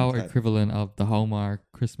 It's like our Tet. equivalent of the Hallmark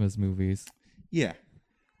Christmas movies. Yeah.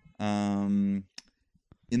 In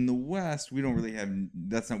the West, we don't really have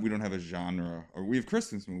we don't have a genre, or we have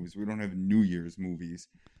Christmas movies. We don't have New Year's movies.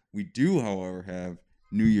 We do, however, have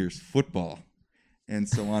New Year's football. And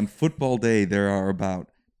so on football day, there are about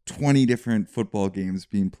 20 different football games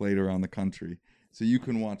being played around the country. So you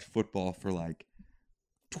can watch football for like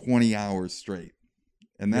 20 hours straight.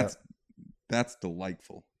 And that's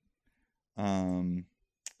delightful. Are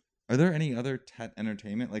there any other Tet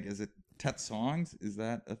entertainment? Like, is it Tet songs? Is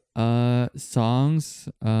that a songs?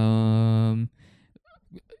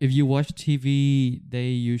 If you watch TV, they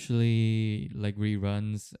usually like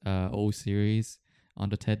reruns old series on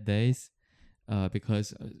the Tet days.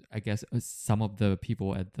 Because I guess some of the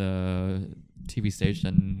people at the TV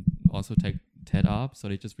station also take Tet off, so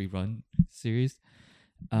they just rerun series.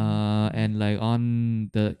 And like on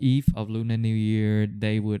the eve of Lunar New Year,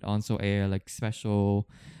 they would also air like special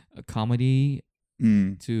comedy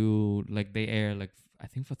to like they air like I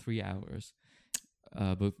think for 3 hours.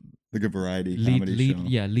 But like a variety comedy show?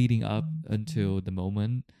 Yeah, leading up until the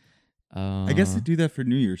moment. I guess they do that for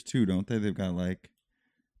New Year's too, don't they? They've got like,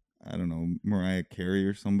 I don't know, Mariah Carey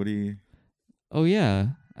or somebody. Oh yeah,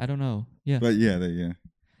 I don't know. Yeah, but yeah.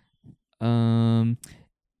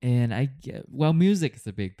 And music is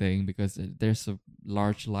a big thing because there's a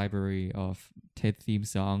large library of Tet theme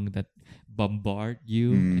song that bombard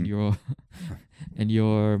you in your and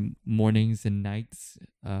your mornings and nights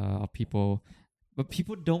of people, but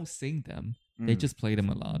people don't sing them. They just play them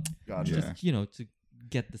a lot. Gotcha. Just to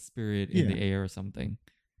get the spirit in the air or something.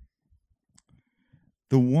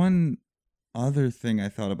 The one other thing I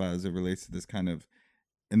thought about as it relates to this kind of,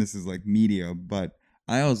 and this is like media, but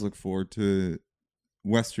I always look forward to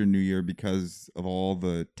Western New Year because of all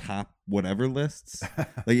the top whatever lists.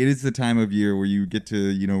 Like it is the time of year where you get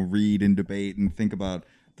to, read and debate and think about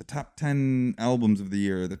the top 10 albums of the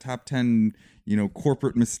year, the top 10,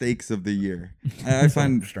 corporate mistakes of the year. I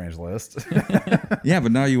find strange list. Yeah,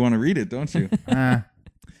 but now you want to read it, don't you?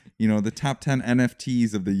 The top 10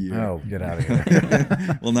 NFTs of the year. Oh, get out of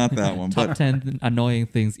here. Well, not that one. Top 10 annoying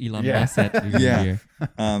things Elon Musk said the year.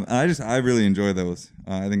 I really enjoy those.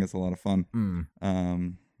 I think it's a lot of fun.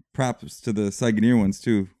 Props to the Saigoneer ones,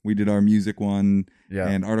 too. We did our music one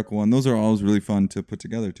and article one. Those are always really fun to put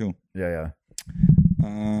together, too. Yeah.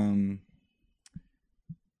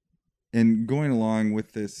 And going along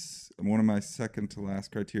with this, one of my second to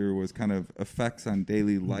last criteria was kind of effects on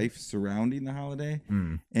daily life surrounding the holiday.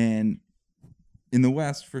 And in the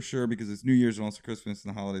West, for sure, because it's New Year's and also Christmas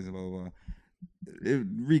and the holidays and blah, blah, blah, it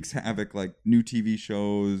wreaks havoc, like new TV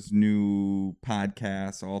shows, new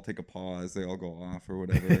podcasts, all take a pause. They all go off or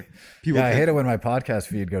whatever. I hate it when my podcast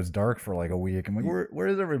feed goes dark for like a week. I'm like, where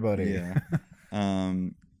is everybody? Yeah.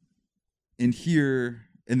 And here,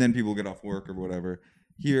 and then people get off work or whatever.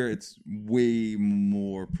 Here, it's way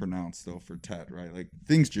more pronounced, though, for Tet, right? Like,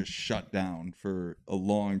 things just shut down for a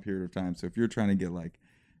long period of time. So if you're trying to get, like,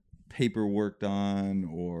 paperwork done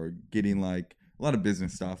or getting, like, a lot of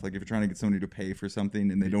business stuff, like if you're trying to get somebody to pay for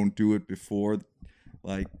something and they don't do it before,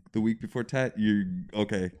 like, the week before Tet,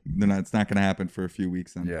 it's not going to happen for a few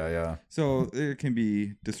weeks then. Yeah. So it can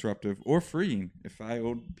be disruptive or freeing. If I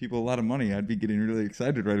owed people a lot of money, I'd be getting really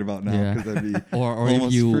excited right about now because I'd be or almost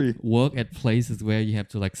if you free. Work at places where you have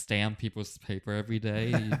to like stamp people's paper every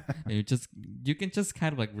day, you can just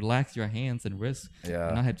kind of like relax your hands and wrists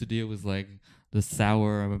and not have to deal with like the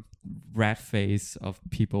sour rat face of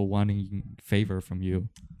people wanting favor from you.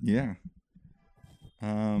 Yeah.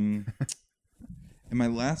 And my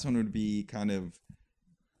last one would be kind of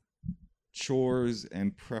chores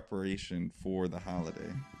and preparation for the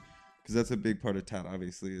holiday. Because that's a big part of Tet,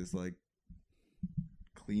 obviously, is like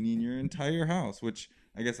cleaning your entire house, which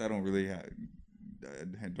I guess I don't really I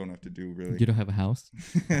don't have to do really. You don't have a house?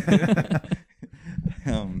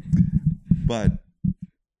 But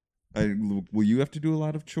will you have to do a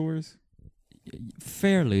lot of chores?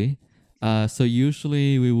 Fairly. So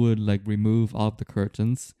usually we would like remove all of the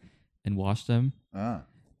curtains and wash them.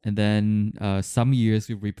 And then some years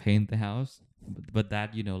we repaint the house, but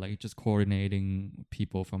that like just coordinating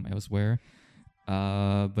people from elsewhere.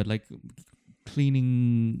 But like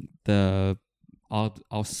cleaning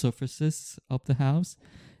all surfaces of the house,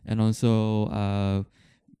 and also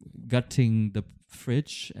gutting the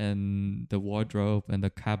fridge and the wardrobe and the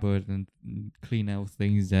cupboard and clean out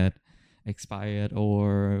things that expired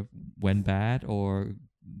or went bad or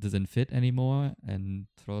doesn't fit anymore and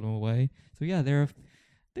throw them away. So yeah, there are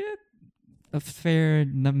a fair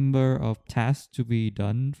number of tasks to be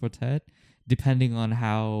done for Tet, depending on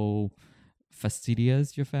how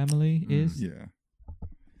fastidious your family is.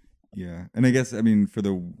 Yeah. And I guess, I mean, for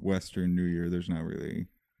the Western New Year, there's not really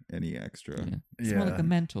any extra. It's more like a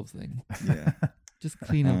mental thing. Yeah. Just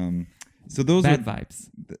clean up so those bad vibes.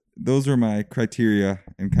 those are my criteria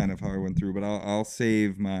and kind of how I went through. But I'll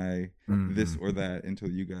save my this or that until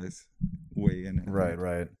you guys weigh in.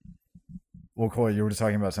 Right. Well, Coy, you were just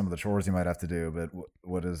talking about some of the chores you might have to do, but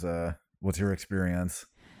what's your experience?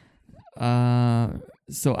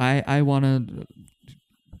 So I want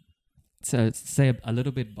to say a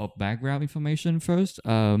little bit of background information first.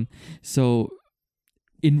 So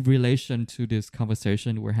in relation to this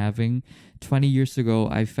conversation we're having, 20 years ago,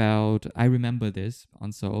 I remember this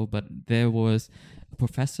on Seoul, but there was a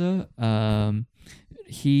professor.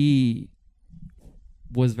 He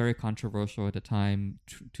was very controversial at the time,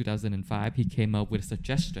 2005. He came up with a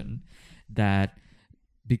suggestion that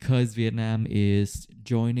because Vietnam is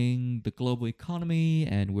joining the global economy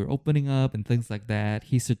and we're opening up and things like that,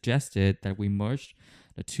 he suggested that we merge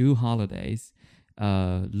the two holidays,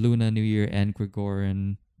 Lunar New Year and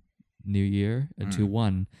Gregorian New Year, into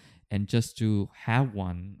one, and just to have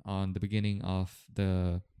one on the beginning of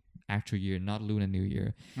the actual year, not Lunar New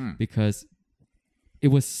Year, because it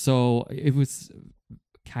was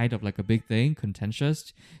kind of like a big thing,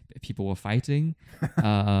 contentious. People were fighting,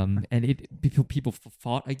 and people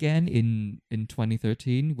fought again in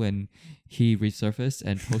 2013 when he resurfaced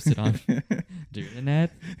and posted on the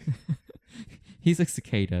internet. He's like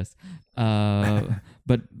cicadas,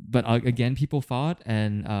 but again, people fought,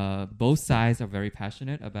 and both sides are very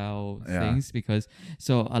passionate about things, because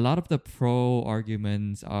so a lot of the pro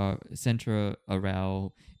arguments are centered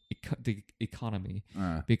around the economy,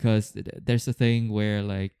 because there's a thing where,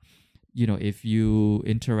 like, you know, if you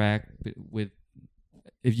interact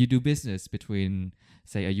if you do business between,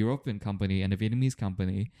 say, a European company and a Vietnamese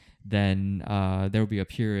company, then there will be a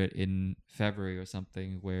period in February or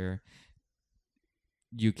something where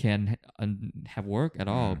you can have work at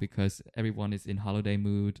all, because everyone is in holiday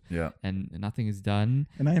mood, and nothing is done.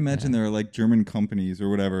 And I imagine there are like German companies or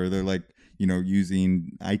whatever, they're like, you know,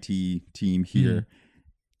 using IT team here,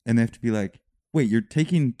 and they have to be like, wait, you're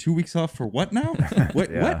taking 2 weeks off for what now? What?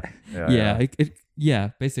 Yeah,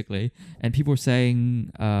 basically. And people are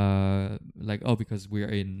saying like, oh, because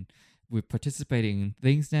we're participating in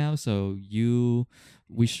things now, so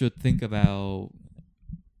we should think about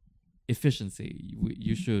efficiency.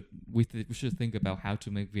 We should think about how to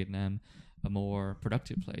make Vietnam a more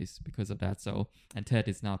productive place because of that. So, and TED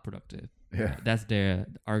is not productive. Yeah, that's their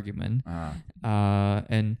argument.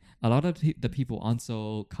 And a lot of the people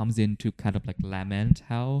also comes in to kind of like lament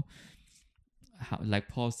how like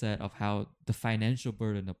Paul said, of how the financial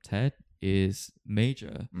burden of TED is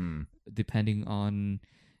major, depending on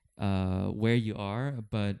where you are.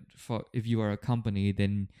 But if you are a company,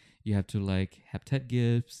 then you have to like have TED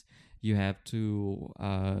gifts. You have to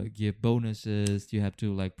give bonuses. You have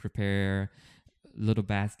to like prepare little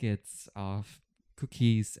baskets of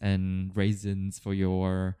cookies and raisins for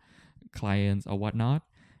your clients or whatnot.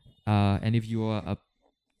 And if you are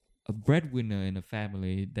a breadwinner in a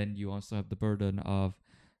family, then you also have the burden of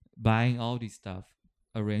buying all these stuff,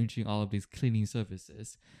 arranging all of these cleaning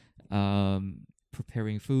services,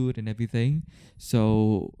 preparing food and everything.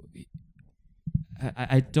 So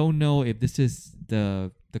I don't know if this is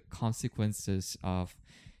the consequences of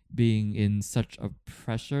being in such a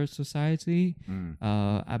pressure society.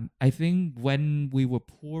 I think when we were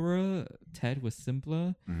poorer, TED was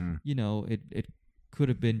simpler. You know, it could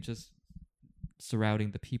have been just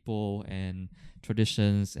surrounding the people and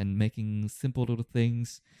traditions and making simple little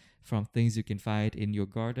things from things you can find in your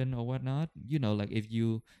garden or whatnot. You know, like if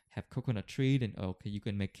you have coconut tree, then okay, you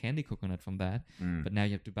can make candy coconut from that. But now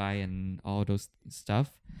you have to buy and all those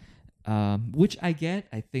stuff, which I get.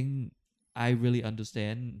 I think I really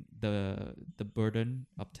understand the burden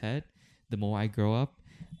of TED the more I grow up,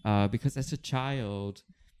 because as a child,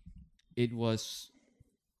 it was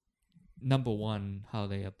number one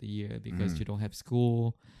holiday of the year, because you don't have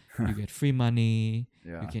school, you get free money,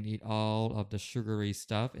 you can eat all of the sugary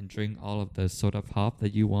stuff and drink all of the soda pop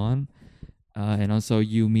that you want, and also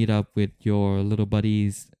you meet up with your little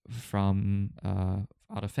buddies from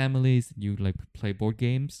other families. You like play board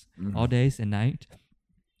games all days and night,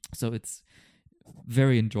 so it's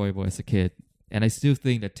very enjoyable as a kid. And I still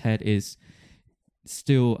think that TED is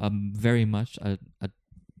still very much a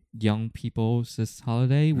young people's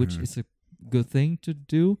holiday, which is a good thing to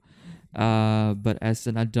do. But as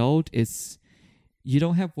an adult, you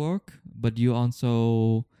don't have work, but you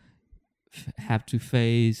also have to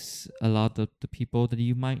face a lot of the people that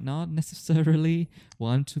you might not necessarily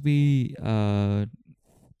want to be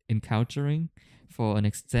encountering for an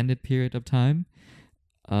extended period of time.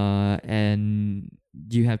 And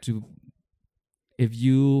you have to, if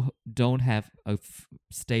you don't have a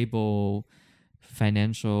stable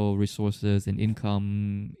financial resources and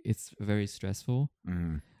income, it's very stressful.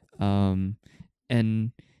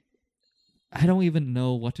 And I don't even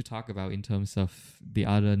know what to talk about in terms of the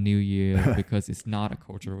other New Year because it's not a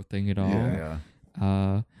cultural thing at all.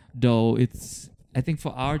 Yeah. Though I think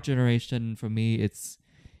for our generation, for me, it's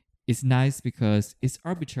nice because it's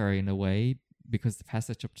arbitrary in a way because the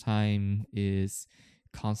passage of time is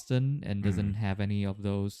constant and doesn't have any of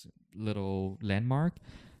those little landmark.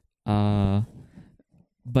 But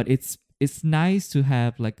it's nice to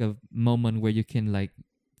have like a moment where you can like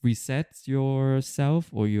reset yourself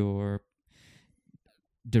or your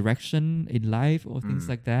direction in life or things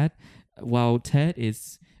like that. While Tet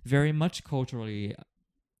is very much culturally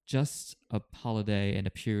just a holiday and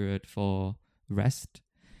a period for rest.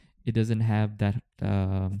 It doesn't have that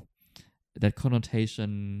that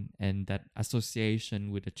connotation and that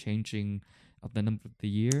association with the changing of the number of the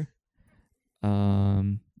year.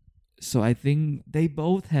 So I think they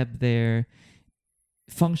both have their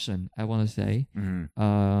function, I want to say.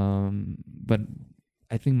 But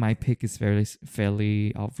I think my pick is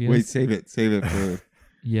fairly obvious. Wait, save it for.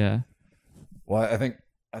 Yeah. Well, I think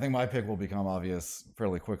my pick will become obvious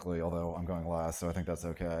fairly quickly, although I'm going last, so I think that's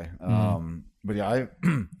okay. But yeah, I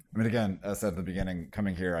mean, again, as I said at the beginning,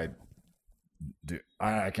 coming here,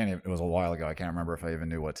 I can't even, it was a while ago. I can't remember if I even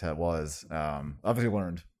knew what Tet was. Obviously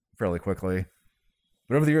learned fairly quickly,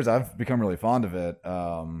 but over the years I've become really fond of it.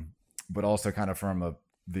 But also kind of from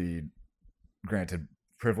the granted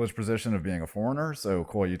privileged position of being a foreigner. So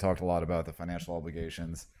Coy, you talked a lot about the financial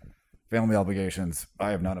obligations, family obligations.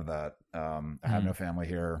 I have none of that. I have no family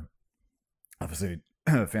here. Obviously,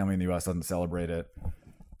 family in the U.S. doesn't celebrate it,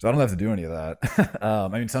 so I don't have to do any of that. I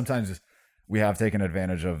mean, sometimes we have taken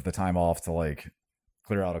advantage of the time off to like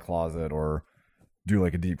clear out a closet or do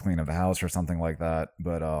like a deep clean of the house or something like that.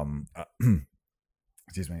 But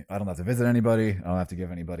excuse me, I don't have to visit anybody. I don't have to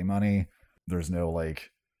give anybody money. There's no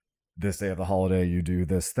like this day of the holiday you do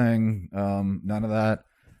this thing. None of that.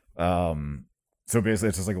 So basically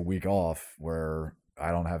it's just like a week off where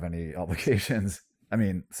I don't have any obligations. I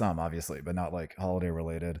mean, some obviously, but not like holiday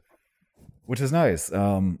related, which is nice.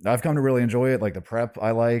 I've come to really enjoy it. Like the prep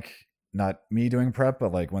I like, not me doing prep,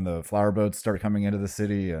 but like when the flower boats start coming into the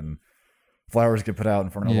city and flowers get put out in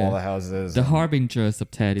front of all the houses. The harbingers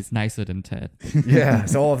of Tet is nicer than Tet. Yeah,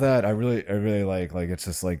 so all of that I really like. Like it's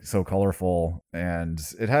just like so colorful, and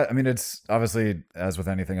I mean, it's obviously, as with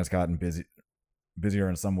anything, it's gotten busier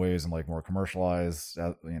in some ways and like more commercialized.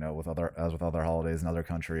 You know, with other holidays in other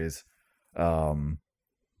countries.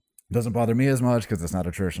 Doesn't bother me as much because it's not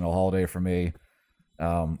a traditional holiday for me.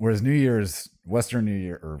 Whereas New Year's, Western New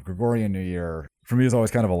Year or Gregorian New Year, for me is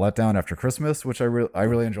always kind of a letdown after Christmas, which I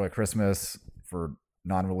really enjoy Christmas for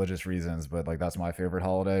non-religious reasons, but like that's my favorite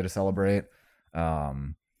holiday to celebrate.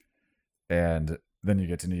 And then you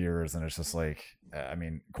get to New Year's and it's just like, I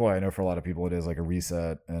mean, Coy, I know for a lot of people it is like a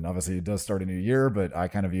reset, and obviously it does start a new year, but I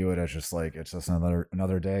kind of view it as just like it's just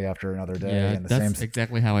another day after another day, Yeah, and that's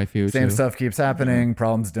exactly how I feel. Same too. stuff keeps happening.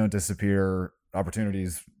 Problems don't disappear.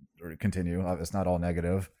 Opportunities continue. It's not all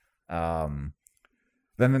negative. Then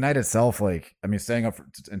the night itself, like, I mean, staying up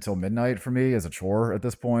until midnight for me is a chore at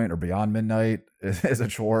this point, or beyond midnight is a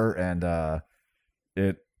chore. And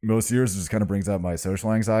it most years just kind of brings up my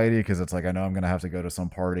social anxiety because it's like I know I'm going to have to go to some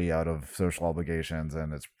party out of social obligations,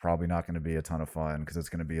 and it's probably not going to be a ton of fun because it's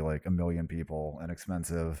going to be like 1 million people and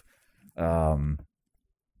expensive. I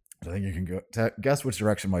think you can guess which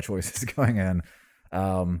direction my choice is going in.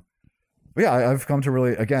 But yeah, I've come to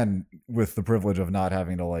really, again, with the privilege of not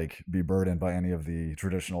having to like be burdened by any of the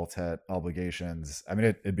traditional Tet obligations. I mean,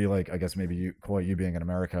 it'd be like, I guess maybe you, Coy, you being in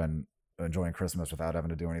America and enjoying Christmas without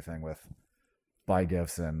having to do anything with buy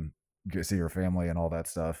gifts and see your family and all that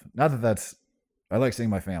stuff. Not that I like seeing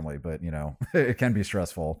my family, but you know, it can be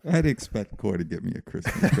stressful. I'd expect Coy to get me a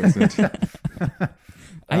Christmas present.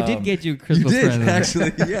 I did get you a Christmas present.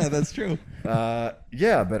 Actually. Yeah, that's true.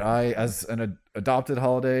 Yeah, but as an adopted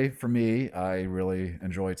holiday for me, I really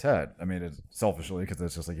enjoy Tet. I mean, it's selfishly because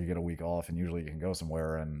it's just like you get a week off and usually you can go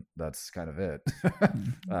somewhere, and that's kind of it.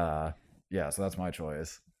 Yeah, so that's my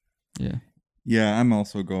choice. Yeah, I'm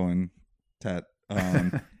also going Tet.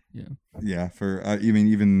 Yeah. Yeah, for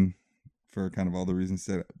even for kind of all the reasons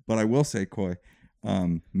said. But I will say, Coy,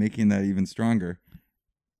 making that even stronger.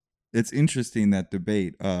 It's interesting, that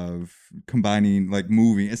debate of combining, like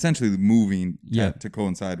essentially moving Tet to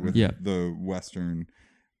coincide with the Western.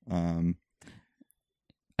 I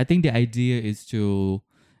think the idea is to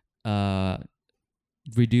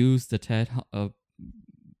reduce the Tet,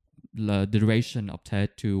 the duration of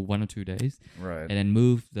Tet to 1 or 2 days, right? And then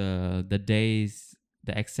move the days,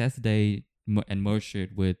 the excess day, and merge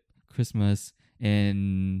it with Christmas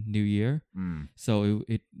and New Year. So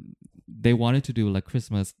they wanted to do like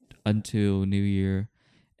Christmas until New Year,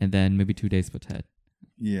 and then maybe 2 days for Tet.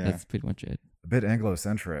 Yeah. That's pretty much it. A bit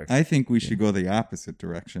Anglo-centric. I think we should go the opposite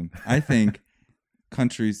direction. I think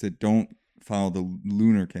countries that don't follow the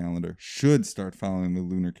lunar calendar should start following the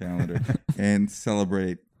lunar calendar and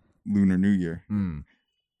celebrate Lunar New Year. Mm.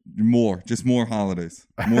 Just more holidays,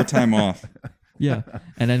 more time off. Yeah,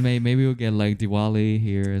 and then maybe we'll get like Diwali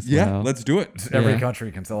here as Yeah, well. let's do it. Every Yeah.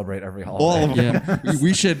 country can celebrate every holiday. All of them. Yeah.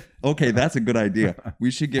 We should. Okay, that's a good idea. We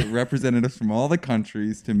should get representatives from all the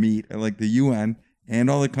countries to meet at like the UN and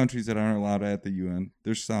all the countries that aren't allowed at the UN.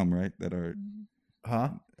 There's some, right, that are. Huh?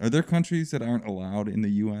 Are there countries that aren't allowed in the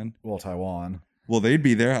UN? Well, Taiwan. Well, they'd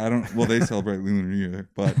be there. Well, they celebrate Lunar New Year.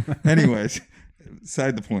 But anyways,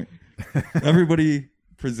 beside the point. Everybody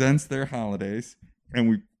presents their holidays,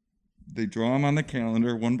 and they draw them on the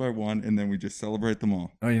calendar one by one, and then we just celebrate them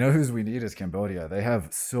all. Oh, you know who's we need is Cambodia. They have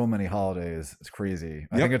so many holidays. It's crazy.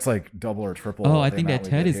 I Yep. think it's like double or triple. Oh, I the think that amount we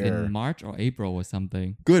Tet get is here. in March or April or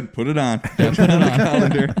something. Good. Put it on. Yeah, Put it on the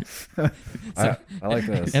calendar. I like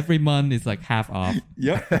this. Every month is like half off.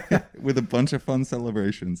 Yep. With a bunch of fun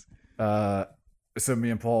celebrations. So me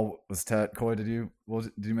and Paul was Tet. Coy, did you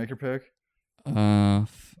make your pick?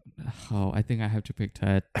 I think I have to pick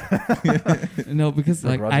Tet. No, because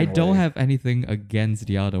like I Begrudgingly. don't have anything against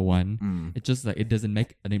the other one. Mm. It's just like it doesn't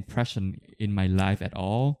make an impression in my life at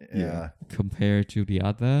all Yeah. compared to the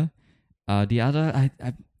other.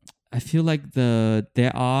 I feel like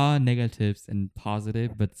there are negatives and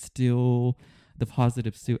positive, but still the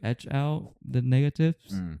positives still edge out the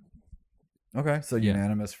negatives. Mm. Okay, so Yeah.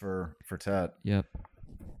 unanimous for Tet. Yep.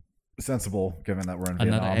 Sensible, given that we're in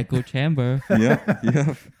Another Vietnam. echo chamber.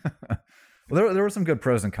 Yeah. Well, there were some good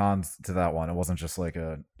pros and cons to that one. It wasn't just like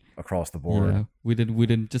a across the board. Yeah, we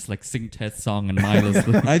didn't just like sing Ted's song and Milo's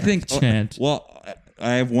I think. chant. Well,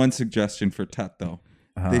 I have one suggestion for Tet, though.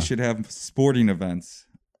 Uh-huh. They should have sporting events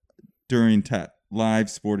during Tet, live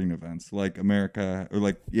sporting events like America, or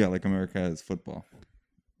like America has football.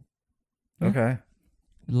 Okay.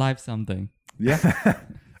 Live something. Yeah.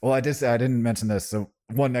 Well, I did say I didn't mention this. So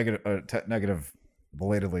one negative, Tet negative,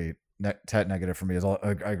 belatedly Tet negative for me is I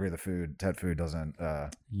agree. The food, Tet food doesn't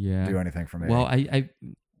Yeah. do anything for me. Well,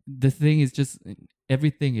 the thing is just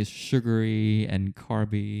everything is sugary and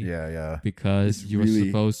carby. yeah. Because It's you're really-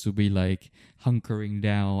 supposed to be like hunkering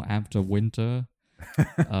down after winter.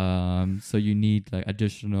 So you need like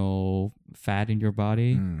additional fat in your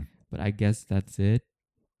body. Mm. But I guess that's it.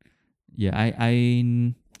 Yeah,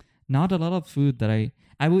 I not a lot of food that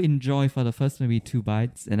I will enjoy for the first maybe 2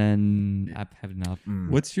 bites and then I've had enough. Mm.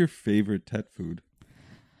 What's your favorite Tet food?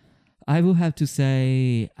 I will have to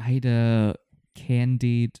say either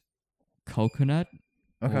candied coconut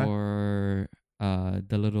Okay. or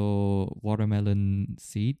the little watermelon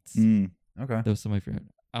seeds. Mm. Okay. Those are my favorite.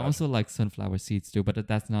 I also like sunflower seeds too, but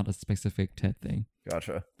that's not a specific Tet thing.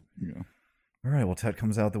 Gotcha. Yeah. All right. Well, Tet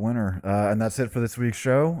comes out the winner. And that's it for this week's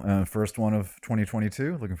show. First one of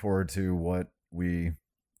 2022. Looking forward to what we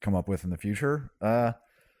come up with in the future. I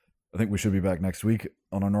think we should be back next week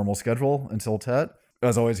on our normal schedule until Tet.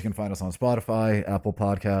 As always, you can find us on Spotify, Apple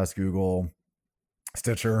Podcasts, Google,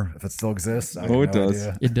 Stitcher, if it still exists. I have Oh, it no does.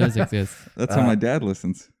 idea. It does exist. That's how my dad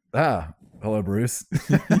listens. Hello, Bruce.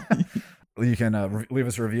 You can leave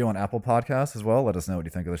us a review on Apple Podcasts as well. Let us know what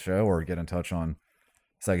you think of the show or get in touch on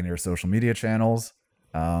Second Year social media channels.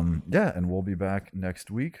 And we'll be back next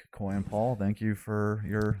week. Coy and Paul, thank you for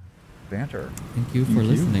your banter. Thank you for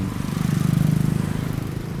listening.